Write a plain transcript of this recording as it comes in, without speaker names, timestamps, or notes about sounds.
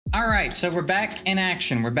All right, so we're back in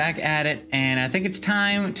action. We're back at it, and I think it's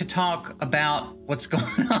time to talk about what's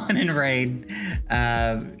going on in Raid.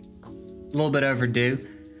 A little bit overdue.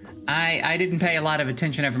 I didn't pay a lot of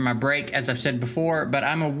attention over my break, as I've said before, but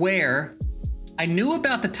I'm aware. I knew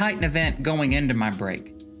about the Titan event going into my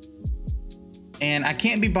break. And I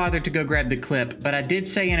can't be bothered to go grab the clip, but I did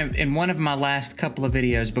say in one of my last couple of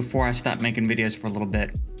videos before I stopped making videos for a little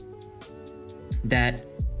bit that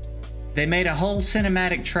they made a whole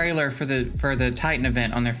cinematic trailer for the Titan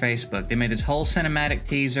event on their Facebook. They made this whole cinematic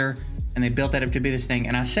teaser and they built that up to be this thing.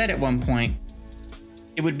 And I said at one point,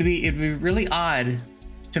 it'd be really odd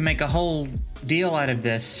to make a whole deal out of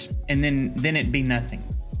this and then it'd be nothing.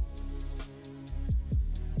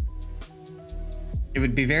 It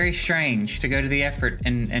would be very strange to go to the effort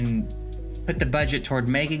and put the budget toward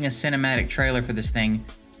making a cinematic trailer for this thing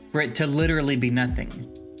for it to literally be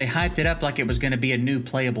nothing. They hyped it up like it was going to be a new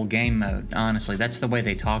playable game mode. Honestly, that's the way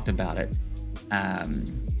they talked about it.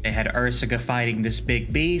 They had Ursaga fighting this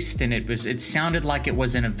big beast, and it sounded like it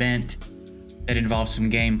was an event that involved some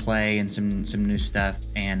gameplay and some new stuff.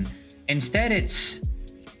 And instead, it's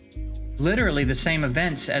literally the same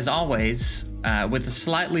events as always, with a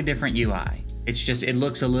slightly different UI. It's just it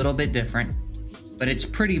looks a little bit different, but it's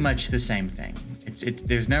pretty much the same thing.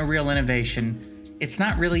 There's no real innovation. It's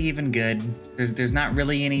not really even good. There's not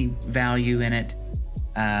really any value in it.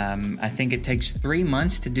 I think it takes 3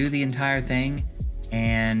 months to do the entire thing,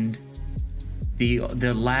 and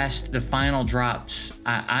the final drops.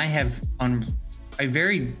 I have on a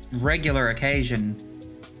very regular occasion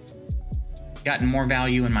gotten more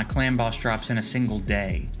value in my clan boss drops in a single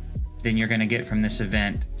day than you're going to get from this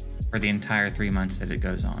event for the entire 3 months that it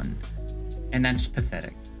goes on, and that's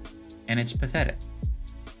pathetic. And it's pathetic.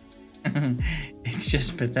 It's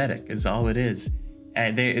just pathetic is all it is.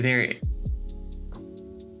 They're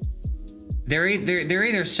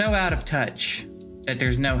either so out of touch that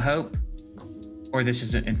there's no hope, or this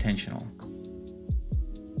isn't intentional.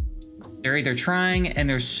 They're either trying and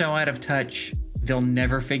they're so out of touch they'll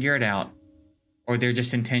never figure it out, or they're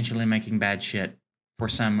just intentionally making bad shit for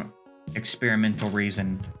some experimental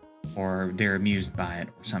reason, or they're amused by it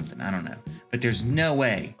or something. I don't know. But there's no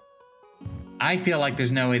way. I feel like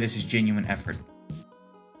there's no way this is genuine effort.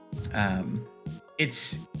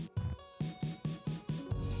 It's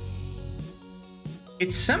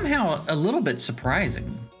somehow a little bit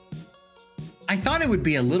surprising. I thought it would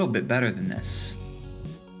be a little bit better than this.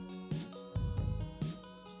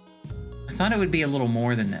 I thought it would be a little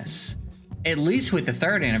more than this. At least with the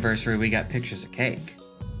 3rd anniversary, we got pictures of cake.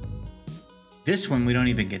 This one, we don't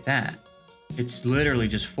even get that. It's literally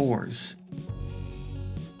just 4s.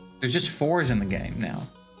 There's just 4s in the game now.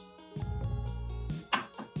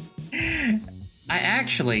 I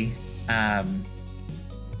actually I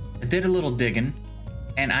did a little digging,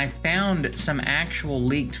 and I found some actual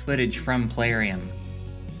leaked footage from Plarium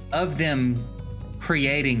of them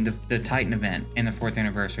creating the Titan event in the 4th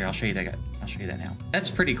anniversary. I'll show you that. I'll show you that now.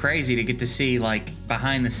 That's pretty crazy to get to see, like,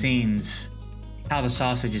 behind the scenes how the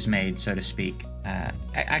sausage is made, so to speak.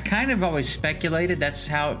 I kind of always speculated that's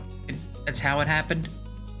how it happened.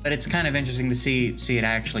 But it's kind of interesting to see it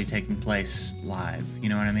actually taking place live. You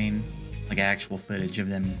know what I mean? Like actual footage of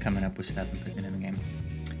them coming up with stuff and putting it in the game.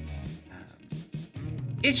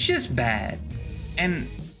 It's just bad. And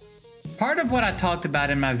part of what I talked about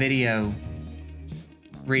in my video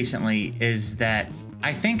recently is that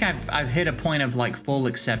I think I've hit a point of like full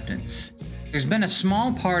acceptance. There's been a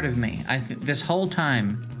small part of me, this whole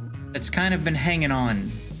time, that's kind of been hanging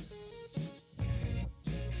on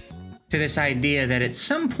to this idea that at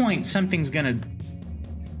some point something's gonna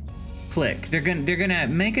click. They're gonna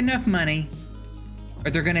make enough money,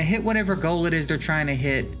 or they're gonna hit whatever goal it is they're trying to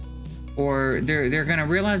hit, or they're gonna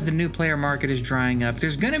realize the new player market is drying up.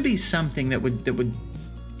 There's gonna be something that would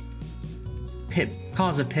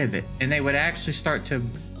cause a pivot, and they would actually start to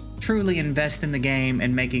truly invest in the game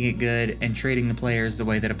and making it good and treating the players the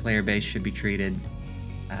way that a player base should be treated.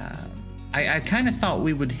 I kind of thought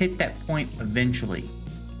we would hit that point eventually,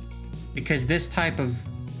 because this type of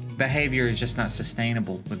behavior is just not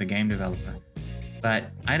sustainable with a game developer.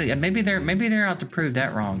 But maybe they're out to prove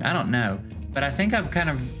that wrong. I don't know. But I think I've kind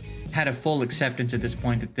of had a full acceptance at this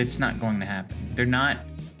point that it's not going to happen. They're not.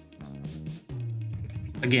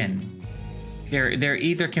 Again, they're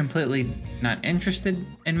either completely not interested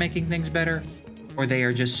in making things better, or they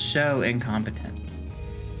are just so incompetent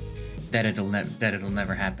that it'll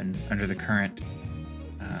never happen under the current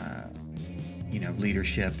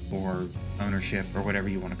leadership or ownership or whatever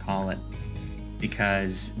you want to call it,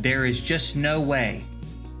 because there is just no way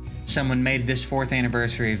someone made this 4th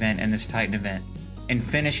anniversary event and this Titan event and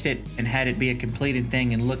finished it and had it be a completed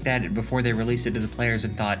thing and looked at it before they released it to the players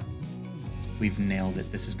and thought, we've nailed it.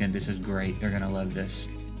 This is great. They're gonna love this.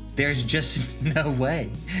 There's just no way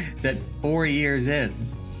that 4 years in,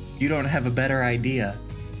 you don't have a better idea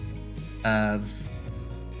of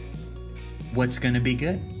what's gonna be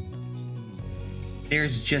good.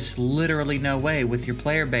 There's just literally no way, with your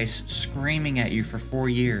player base screaming at you for 4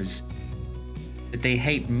 years that they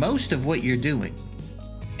hate most of what you're doing.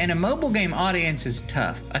 And a mobile game audience is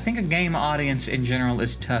tough. I think a game audience in general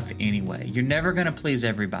is tough anyway. You're never gonna please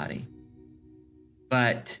everybody.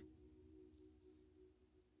 But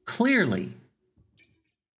clearly,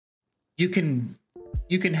 you can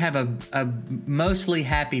have a mostly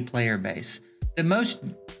happy player base. The most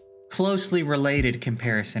closely related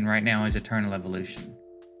comparison right now is Eternal Evolution.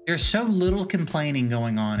 There's so little complaining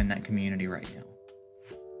going on in that community right now.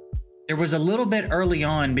 There was a little bit early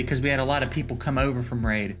on because we had a lot of people come over from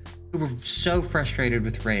Raid who were so frustrated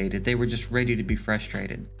with Raid that they were just ready to be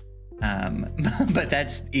frustrated. But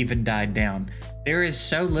that's even died down. There is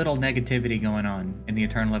so little negativity going on in the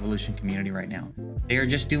Eternal Evolution community right now. They are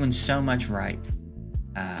just doing so much right.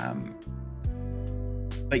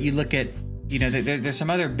 But you look at, you know, there's some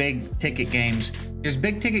other big ticket games. There's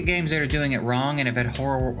big ticket games that are doing it wrong and have had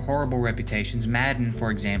horrible reputations. Madden,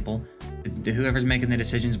 for example, whoever's making the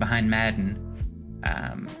decisions behind Madden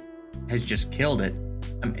has just killed it.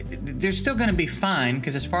 They're still going to be fine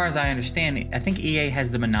because, as far as I understand, I think EA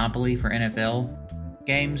has the monopoly for NFL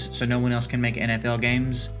games, so no one else can make NFL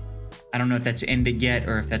games. I don't know if that's ended yet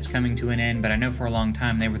or if that's coming to an end, but I know for a long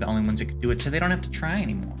time they were the only ones that could do it, so they don't have to try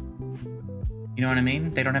anymore. You know what I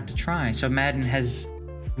mean? They don't have to try. So Madden has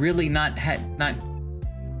really not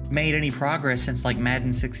made any progress since like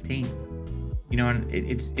Madden 16. You know, and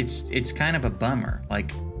it's kind of a bummer.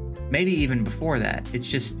 Like, maybe even before that.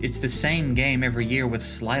 It's the same game every year with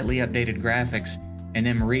slightly updated graphics and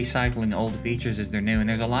then recycling old features as they're new. And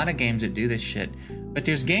there's a lot of games that do this shit. But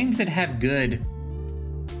there's games that have good,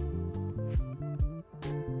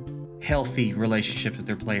 healthy relationships with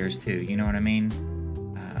their players too. You know what I mean?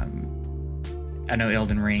 I know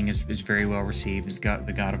Elden Ring is very well received. It's got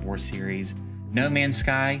the God of War series. No Man's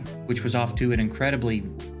Sky, which was off to an incredibly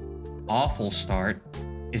awful start,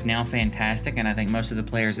 is now fantastic, and I think most of the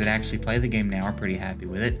players that actually play the game now are pretty happy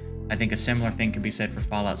with it. I think a similar thing can be said for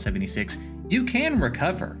Fallout 76. You can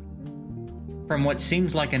recover from what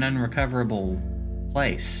seems like an unrecoverable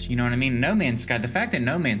place. You know what I mean? No Man's Sky, the fact that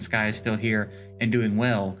No Man's Sky is still here and doing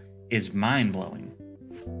well is mind-blowing.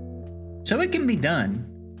 So it can be done,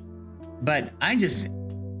 but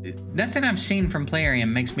nothing I've seen from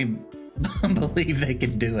Plarium makes me believe they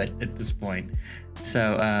can do it at this point.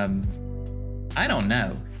 So, I don't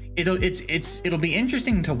know. It'll be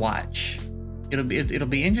interesting to watch. It'll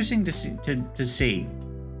be interesting to see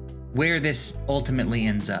where this ultimately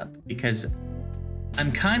ends up, because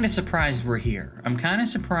I'm kind of surprised we're here. I'm kind of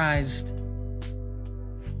surprised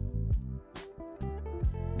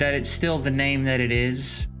that it's still the name that it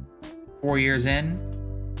is 4 years in.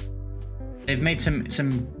 They've made some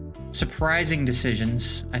surprising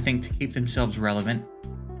decisions, I think, to keep themselves relevant.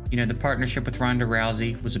 You know, the partnership with Ronda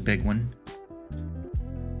Rousey was a big one.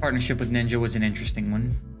 Partnership with Ninja was an interesting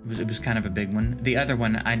one. It was kind of a big one. The other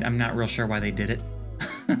one, I'm not real sure why they did it.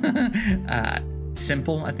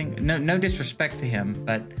 Simple, I think. No disrespect to him,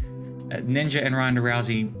 but Ninja and Ronda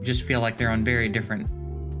Rousey just feel like they're on very different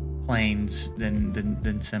planes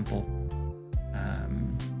than Simple.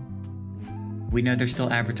 We know they're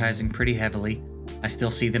still advertising pretty heavily. I still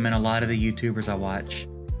see them in a lot of the YouTubers I watch.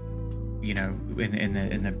 You know,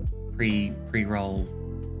 in the pre-roll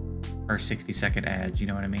or 60-second ads. You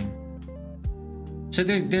know what I mean? So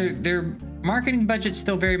their marketing budget's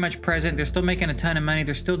still very much present. They're still making a ton of money.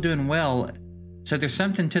 They're still doing well. So there's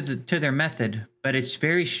something to their method, but it's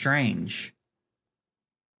very strange.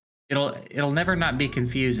 It'll never not be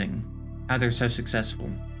confusing how they're so successful.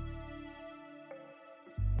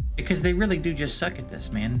 Because they really do just suck at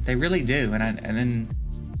this, man. They really do.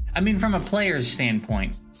 I mean, from a player's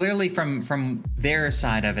standpoint, clearly from their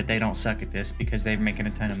side of it, they don't suck at this because they're making a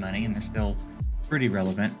ton of money and they're still pretty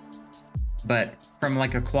relevant. But from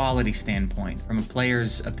like a quality standpoint, from a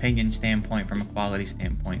player's opinion standpoint, from a quality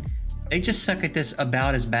standpoint, they just suck at this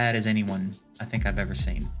about as bad as anyone I think I've ever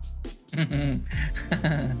seen. I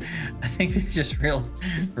think they're just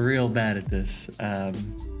real bad at this.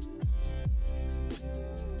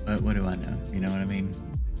 But what do I know? You know what I mean?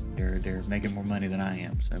 They're making more money than I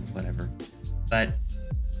am, so whatever. But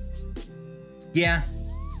yeah,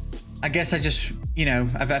 I guess I just, you know,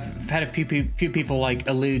 I've had a few people like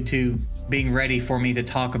allude to being ready for me to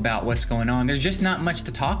talk about what's going on. There's just not much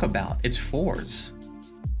to talk about. It's fours.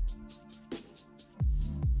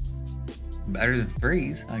 Better than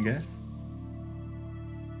 3s, I guess.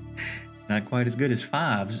 Not quite as good as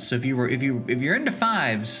 5s. So if you're into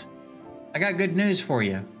 5s, I got good news for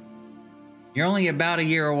you. You're only about a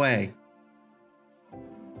year away.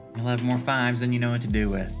 You'll have more 5s than you know what to do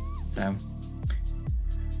with. So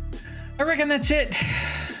I reckon that's it.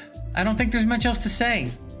 I don't think there's much else to say.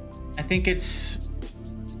 I think it's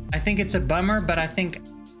a bummer, but I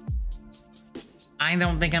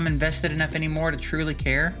don't think I'm invested enough anymore to truly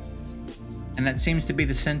care. And that seems to be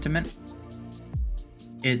the sentiment.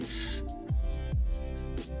 It's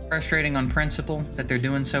frustrating on principle that they're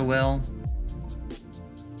doing so well.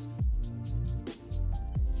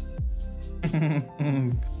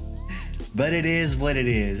 But it is what it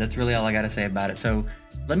is. That's really all I gotta say about it. So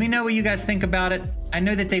let me know what you guys think about it. I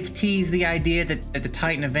know that they've teased the idea that the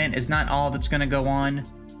Titan event is not all that's gonna go on.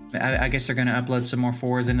 I guess they're gonna upload some more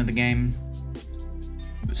 4s into the game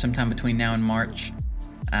sometime between now and March.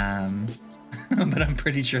 But I'm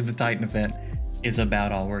pretty sure the Titan event is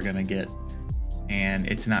about all we're gonna get. And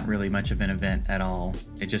it's not really much of an event at all.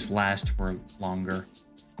 It just lasts for longer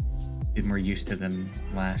than we're used to them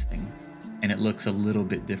lasting. And it looks a little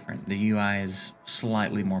bit different. The UI is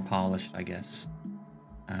slightly more polished, I guess.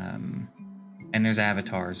 And there's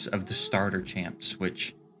avatars of the starter champs,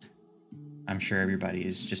 which I'm sure everybody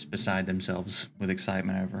is just beside themselves with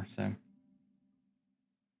excitement over, so.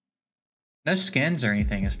 No skins or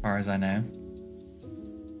anything as far as I know.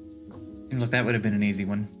 Seems like that would have been an easy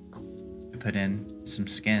one to put in, some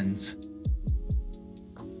skins.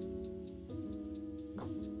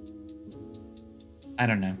 I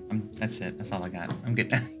don't know. That's it. That's all I got. I'm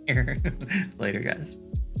getting out of here. Later, guys.